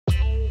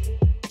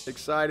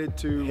Excited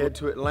to head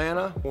to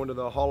Atlanta, going to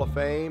the Hall of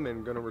Fame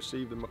and going to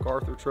receive the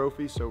MacArthur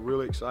trophy, so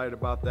really excited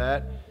about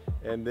that.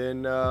 And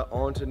then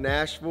on to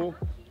Nashville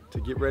to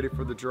get ready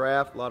for the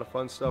draft. A lot of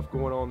fun stuff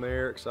going on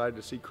there. Excited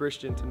to see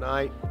Christian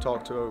tonight.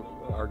 Talk to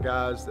our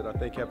guys that I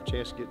think have a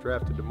chance to get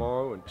drafted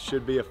tomorrow, and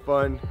should be a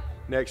fun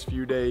next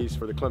few days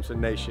for the Clemson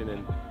Nation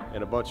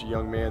and a bunch of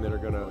young men that are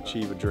going to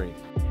achieve a dream.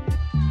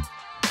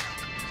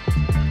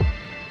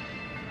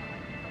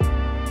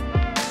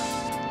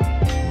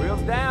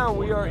 Wheels down,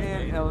 we are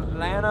in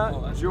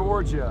Atlanta,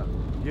 Georgia,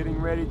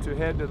 getting ready to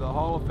head to the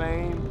Hall of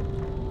Fame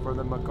for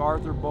the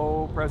MacArthur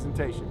Bowl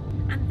presentation.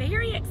 I'm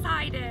very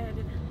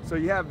excited. So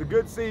you have the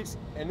good seats,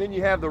 and then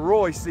you have the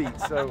Roy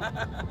seats. So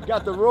you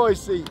got the Roy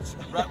seats.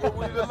 Right where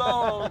we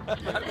belong.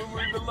 Right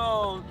where we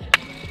belong.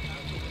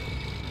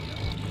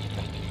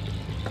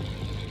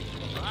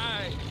 All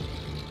right.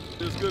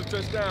 Just good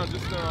touchdown,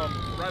 just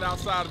right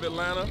outside of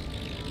Atlanta.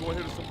 Going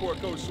here to support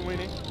Coach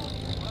Swinney.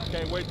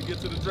 Can't wait to get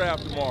to the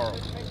draft tomorrow.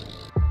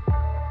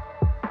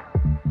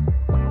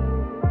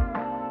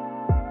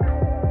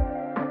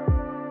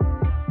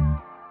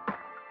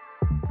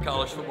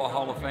 College Football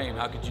Hall of Fame,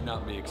 how could you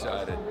not be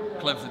excited?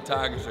 Clemson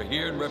Tigers are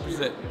here and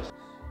representing.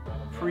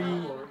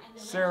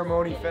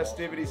 Pre-ceremony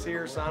festivities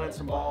here, signing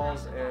some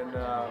balls, and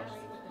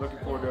looking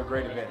forward to a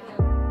great event.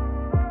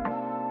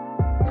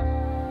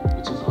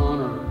 It's an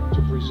honor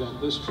to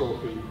present this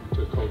trophy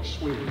to Coach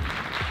Swinney.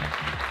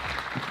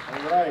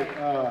 All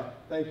right,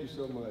 thank you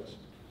so much.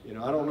 You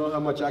know, I don't know how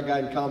much I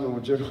got in common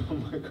with General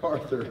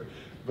MacArthur,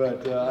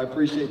 but I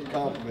appreciate the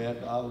compliment.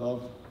 I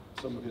love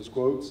some of his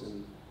quotes,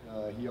 and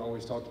he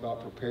always talked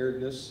about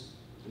preparedness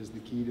is the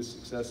key to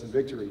success and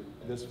victory.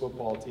 This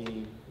football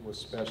team was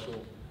special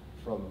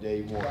from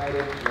day one.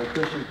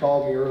 Christian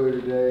called me earlier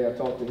today. I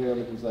talked to him,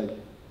 and he's like,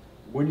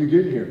 "When you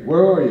get here,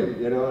 where are you?"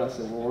 You know, and I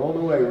said, "Well, we're on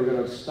the way. We're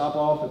going to stop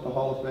off at the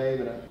Hall of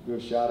Fame," and I do a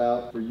shout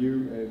out for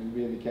you and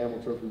being the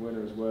Camel Trophy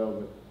winner as well.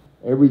 But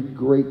every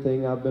great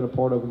thing I've been a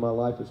part of in my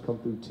life has come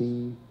through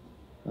team.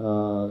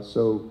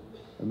 So,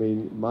 I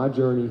mean, my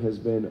journey has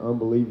been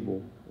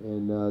unbelievable,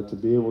 and to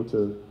be able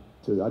to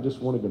I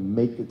just wanted to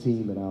make the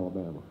team at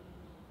Alabama,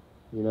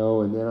 you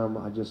know, and then I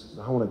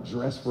want to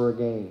dress for a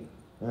game.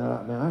 Man,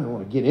 I don't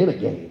want to get in a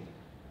game.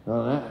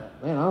 Man,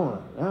 I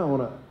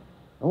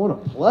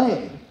want to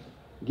play,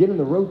 get in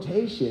the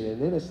rotation,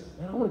 and then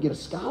I want to get a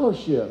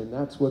scholarship. And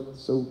that's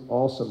what's so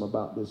awesome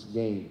about this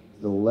game,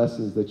 the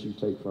lessons that you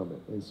take from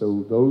it. And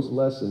so those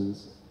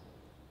lessons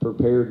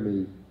prepared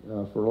me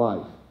for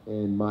life,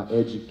 and my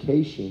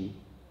education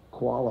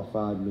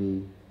qualified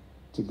me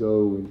to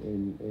go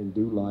and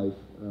do life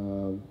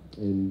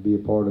and be a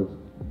part of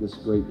this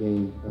great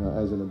game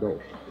as an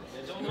adult.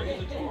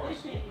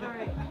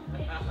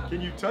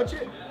 Can you touch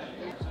it?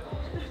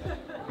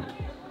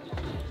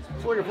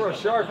 It's looking for a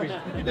Sharpie.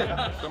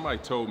 Somebody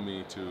told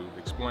me to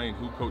explain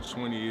who Coach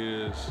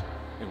Swinney is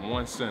in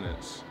one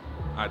sentence.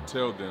 I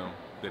tell them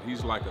that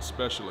he's like a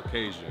special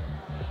occasion,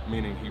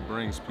 meaning he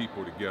brings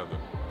people together.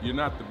 You're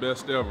not the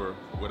best ever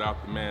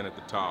without the man at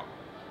the top.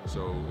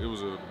 So it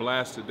was a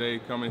blast today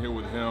coming here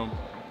with him,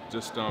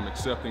 just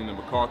accepting the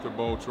MacArthur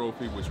Bowl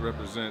trophy, which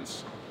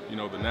represents, you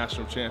know, the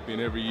national champion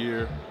every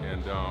year,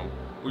 and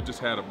we just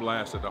had a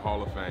blast at the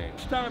Hall of Fame.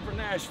 It's time for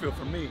Nashville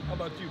for me. How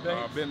about you, Bates?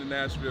 I've been to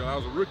Nashville. I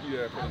was a rookie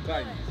there for the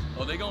Titans.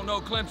 Oh, they gonna know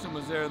Clemson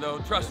was there though,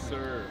 trust me.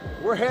 Sir.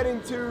 We're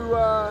heading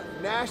to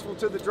Nashville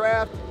to the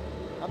draft.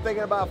 I'm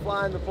thinking about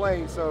flying the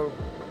plane, so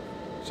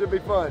should be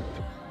fun.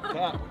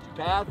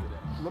 Kath,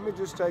 let me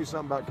just tell you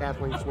something about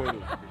Kathleen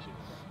Swinney.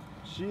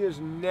 She is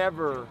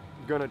never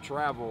gonna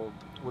travel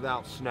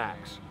without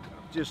snacks.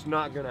 Just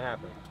not gonna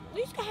happen.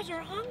 These guys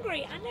are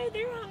hungry. I know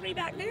they're hungry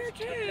back there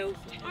too.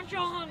 Aren't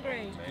y'all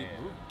hungry?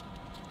 Man.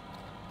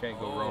 Can't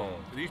go wrong.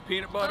 These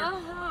peanut butter,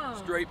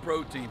 straight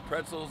protein,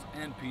 pretzels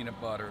and peanut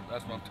butter.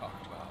 That's what I'm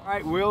talking about. All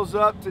right, wheels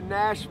up to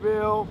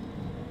Nashville.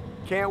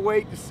 Can't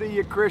wait to see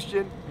you,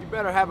 Christian. You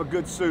better have a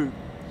good suit.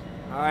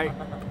 All right?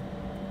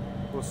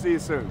 We'll see you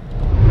soon.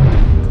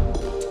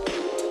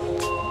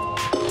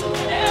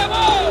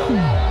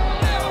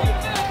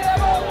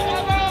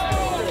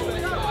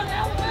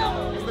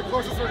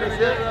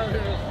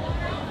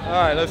 All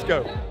right, let's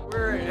go.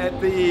 We're at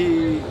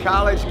the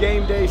college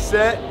game day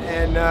set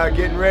and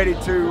getting ready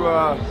to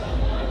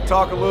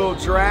talk a little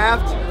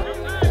draft.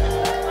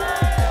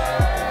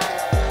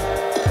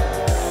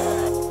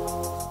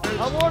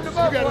 I warmed him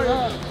up for you.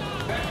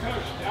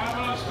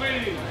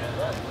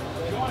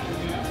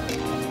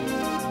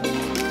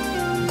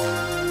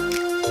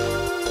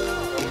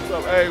 What's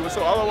up? Hey, what's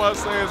up? All I want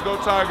to say is go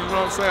Tigers, you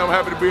know what I'm saying? I'm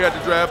happy to be at the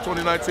draft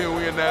 2019 when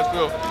we in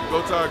Nashville.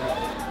 Go Tigers.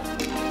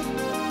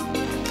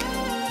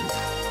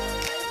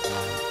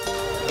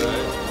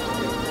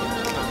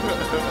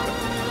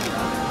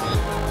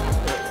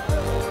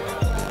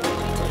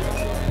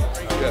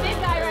 Big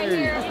guy right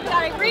here.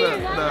 Sorry,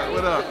 Reed.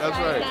 What up? That's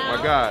right,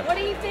 my guy. What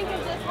do you think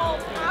of this whole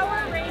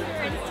Power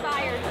Ranger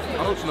inspired team?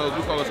 Coach knows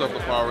we call ourselves the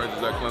Power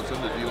Rangers at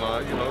Clemson, the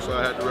D-line, you know, so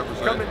I had to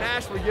represent. Come to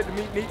Nashville, you get to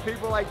meet neat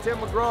people like Tim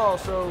McGraw,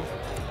 so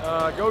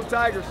Go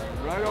Tigers.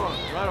 Right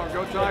on,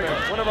 go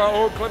Tigers. One of our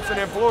old Clemson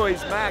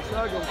employees, Max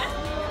Huggins,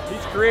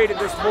 he's created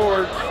this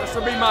board. This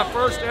will be my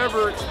first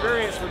ever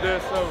experience with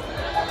this, so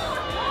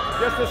I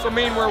guess this will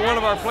mean where one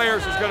of our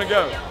players is going to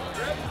go.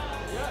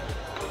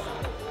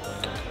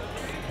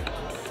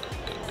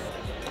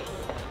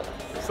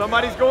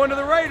 Somebody's going to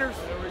the Raiders.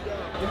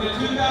 In the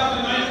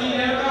 2019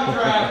 NFL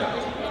Draft,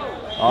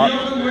 the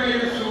Oakland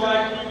Raiders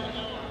select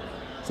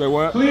Say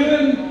what?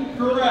 Cleveland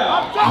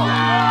Farrell.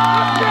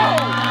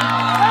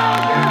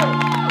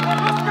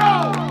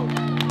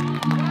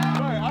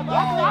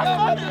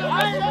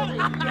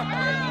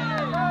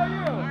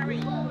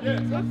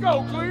 Let's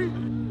go, Cleve.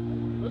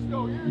 Let's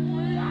go. Here,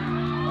 Cleve.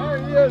 There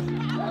he is.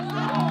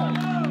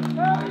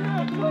 Hell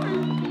yeah,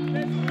 Cleve.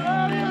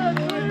 Hell yeah,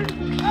 Cleve.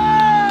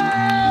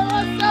 Hey,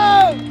 let's go!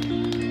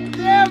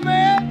 Yeah,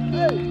 man.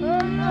 Hey,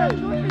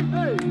 Cleve.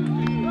 Hey,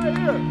 right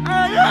here.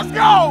 Hey, let's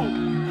go.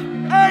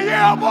 Hey,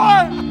 yeah,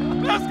 boy.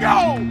 Let's go.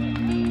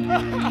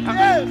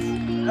 Yes.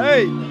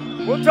 Hey,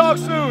 we'll talk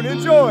soon.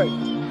 Enjoy.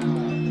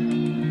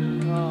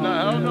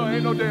 Nah, hell no,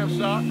 ain't no damn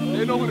shot.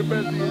 They know who the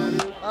best DN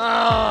is.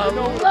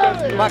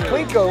 My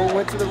Klinko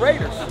went to the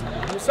Raiders.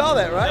 You saw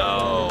that, right?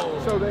 No.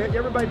 So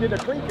everybody did a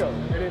Klinko,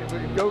 and it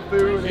would go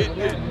through,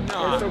 and and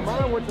so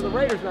mine went to the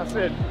Raiders, and I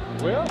said,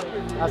 well,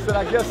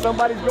 I guess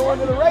somebody's going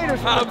to the Raiders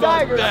for How the about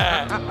Tigers.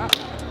 that?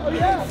 Oh,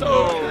 yeah.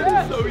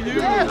 So you.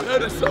 Yes.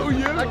 That is so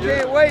you. I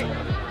can't wait.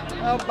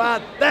 How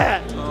about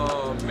that?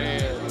 Oh,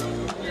 man.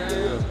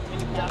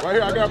 Right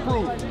here, I got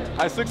proof.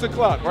 At 6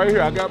 o'clock, right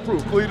here, I got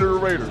proof. Cleveland to the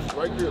Raiders.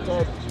 Right here,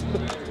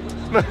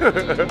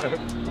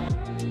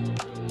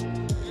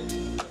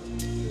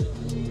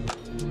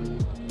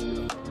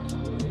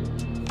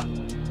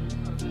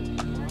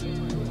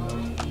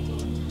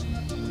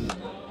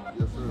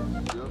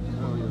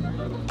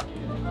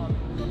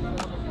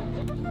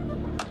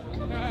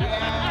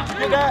 You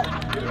get that?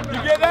 You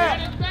get that?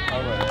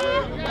 All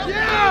right.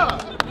 Yeah!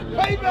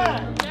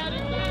 Payback!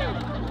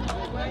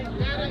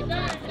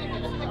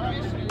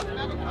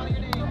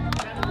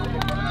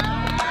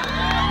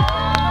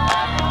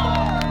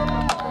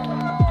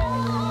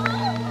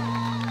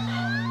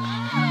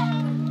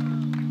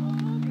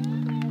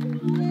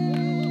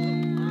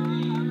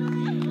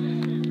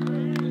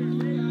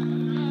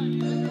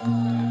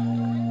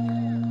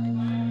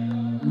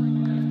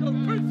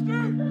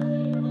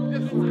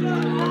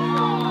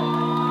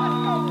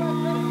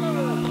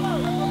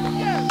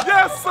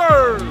 Yes,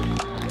 sir!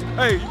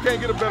 Hey, you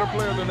can't get a better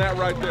player than that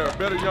right there, a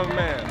better young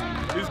man.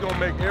 He's gonna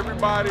make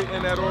everybody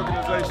in that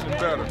organization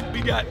better.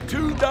 We got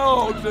 2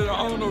 dogs that are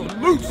on the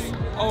loose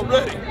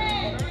already.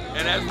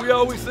 And as we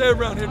always say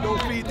around here,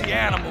 don't feed the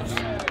animals.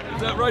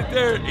 Is that right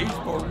there? He's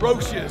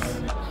ferocious.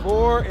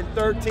 4 and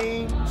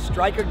 13,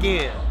 strike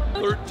again.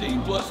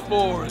 13 plus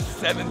 4 is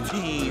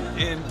 17.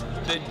 And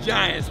the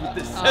Giants with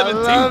the 17th I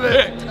love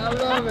it. pick. I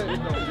love it.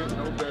 It's gonna get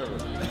no better.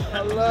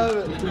 I love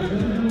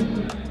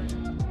it.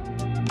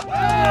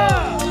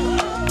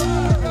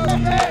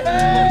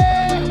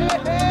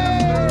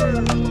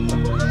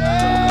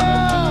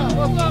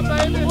 What's up,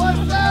 baby?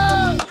 What's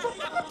up?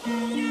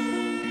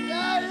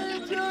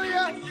 Daddy,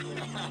 Julia.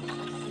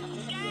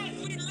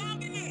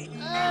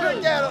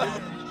 Look at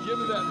him. Give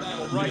me that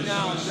medal. Right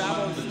now,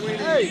 Zabo Swinney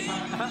Hey.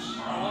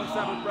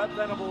 alongside with Brett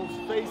Venables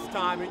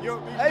FaceTime, and you're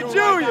Hey, doing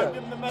Julia. right now.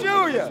 Give him the message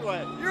Julia. this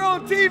way. You're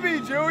on TV,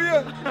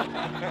 Julia.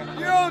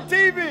 You're on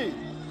TV.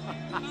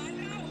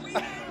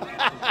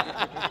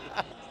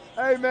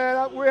 Hey,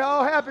 man, we're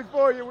all happy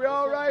for you. We're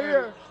all right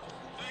here.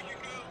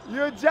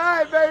 You're a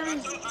Giant, baby. I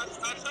told you I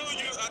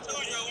wasn't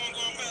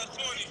going past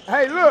 20.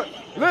 Hey, look,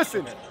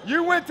 listen.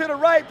 You went to the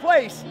right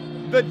place.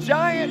 The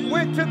Giant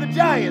went to the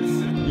Giants.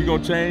 You're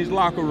gonna change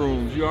locker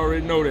rooms, you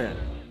already know that.